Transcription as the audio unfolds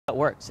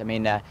works. I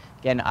mean,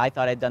 again, I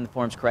thought I'd done the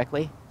forms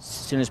correctly. As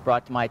soon as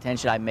brought to my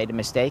attention I made a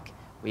mistake,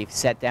 we've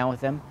sat down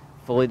with them,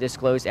 fully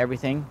disclosed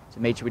everything to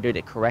make sure we did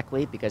it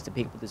correctly, because the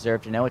people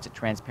deserve to know it's a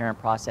transparent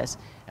process,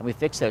 and we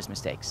fixed those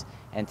mistakes.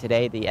 And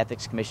today the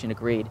Ethics Commission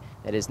agreed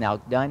that it is now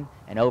done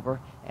and over,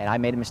 and I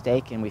made a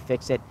mistake and we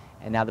fixed it,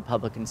 and now the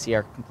public can see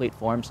our complete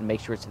forms and make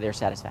sure it's to their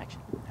satisfaction.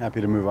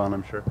 Happy to move on,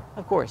 I'm sure.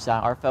 Of course,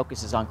 our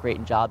focus is on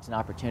creating jobs and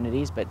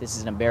opportunities, but this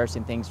is an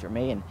embarrassing thing for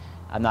me, and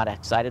I'm not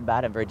excited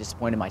about it. I'm very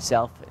disappointed in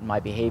myself and my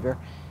behavior,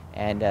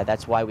 and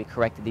that's why we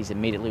corrected these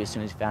immediately as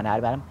soon as we found out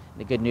about them. And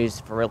the good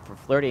news for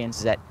Floridians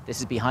is that this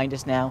is behind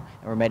us now,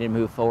 and we're ready to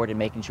move forward in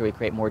making sure we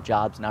create more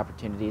jobs and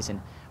opportunities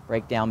and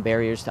break down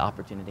barriers to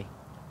opportunity.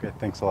 Okay,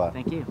 thanks a lot.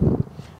 Thank you.